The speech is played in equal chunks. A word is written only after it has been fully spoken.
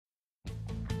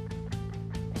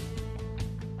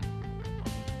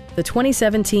the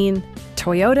 2017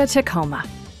 Toyota Tacoma.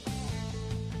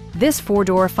 This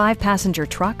four-door, five-passenger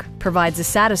truck provides a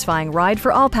satisfying ride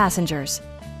for all passengers.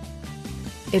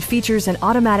 It features an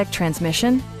automatic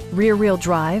transmission, rear-wheel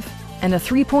drive, and a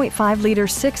 3.5-liter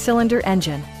six-cylinder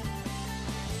engine.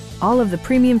 All of the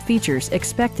premium features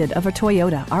expected of a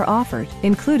Toyota are offered,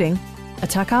 including a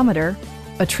tachometer,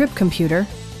 a trip computer,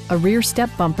 a rear step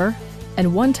bumper,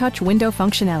 and one-touch window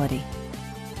functionality.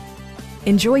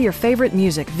 Enjoy your favorite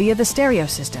music via the stereo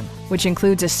system, which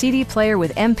includes a CD player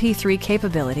with MP3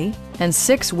 capability and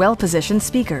 6 well-positioned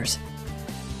speakers.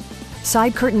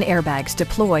 Side curtain airbags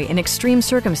deploy in extreme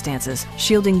circumstances,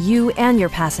 shielding you and your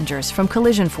passengers from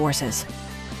collision forces.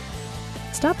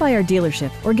 Stop by our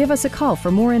dealership or give us a call for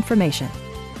more information.